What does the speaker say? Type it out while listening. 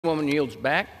Woman yields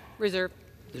back. Reserve.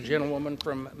 The gentlewoman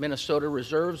from Minnesota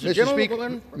reserves. Mr.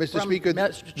 Speaker,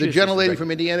 the gentlelady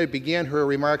from Indiana began her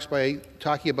remarks by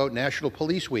talking about National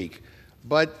Police Week,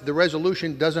 but the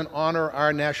resolution doesn't honor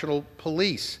our national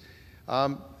police.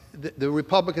 The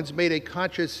Republicans made a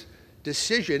conscious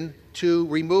decision to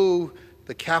remove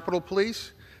the Capitol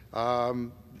Police,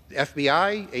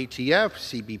 FBI, ATF,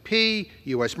 CBP,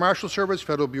 U.S. Marshal Service,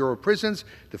 Federal Bureau of Prisons,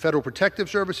 the Federal Protective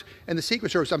Service, and the Secret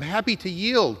Service. I'm happy to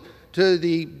yield to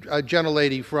the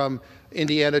gentlelady from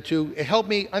Indiana to help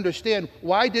me understand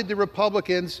why did the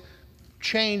Republicans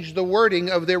change the wording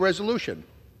of their resolution.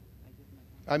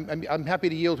 I'm happy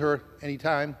to yield her any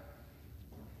time.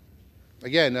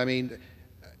 Again, I mean,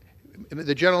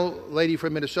 the gentlelady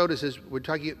from Minnesota says we're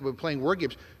playing word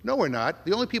games. No, we're not.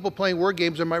 The only people playing word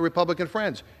games are my Republican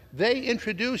friends. They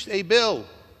introduced a bill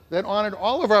that honored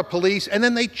all of our police, and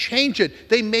then they changed it.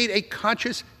 They made a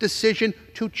conscious decision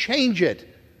to change it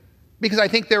because I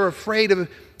think they're afraid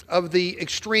of the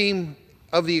extreme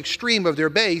of their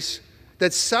base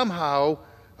that somehow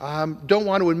don't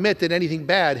want to admit that anything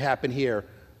bad happened here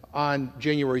on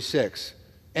January 6th.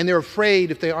 And they're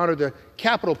afraid if they honor the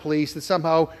Capitol Police that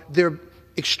somehow their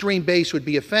extreme base would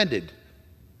be offended.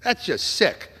 That's just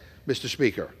sick, Mr.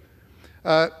 Speaker.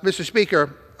 Mr.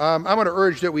 Speaker, I'm going to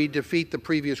urge that we defeat the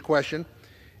previous question.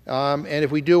 And if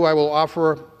we do, I will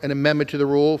offer an amendment to the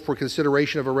rule for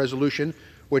consideration of a resolution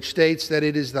which states that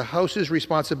it is the House's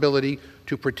responsibility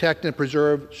to protect and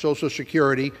preserve Social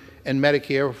Security and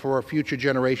Medicare for future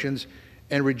generations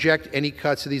and reject any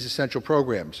cuts to these essential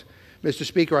programs. Mr.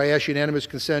 Speaker, I ask unanimous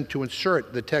consent to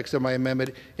insert the text of my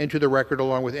amendment into the record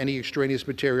along with any extraneous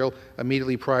material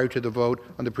immediately prior to the vote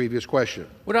on the previous question.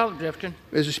 Without objection.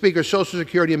 Mr. Speaker, Social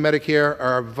Security and Medicare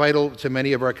are vital to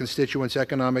many of our constituents'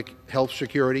 economic health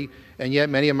security, and yet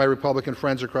many of my Republican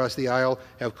friends across the aisle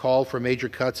have called for major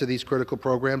cuts to these critical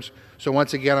programs. So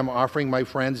once again, I'm offering my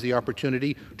friends the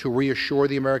opportunity to reassure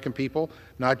the American people,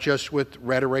 not just with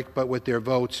rhetoric, but with their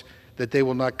votes, that they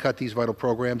will not cut these vital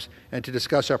programs. And to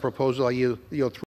discuss our proposal, I yield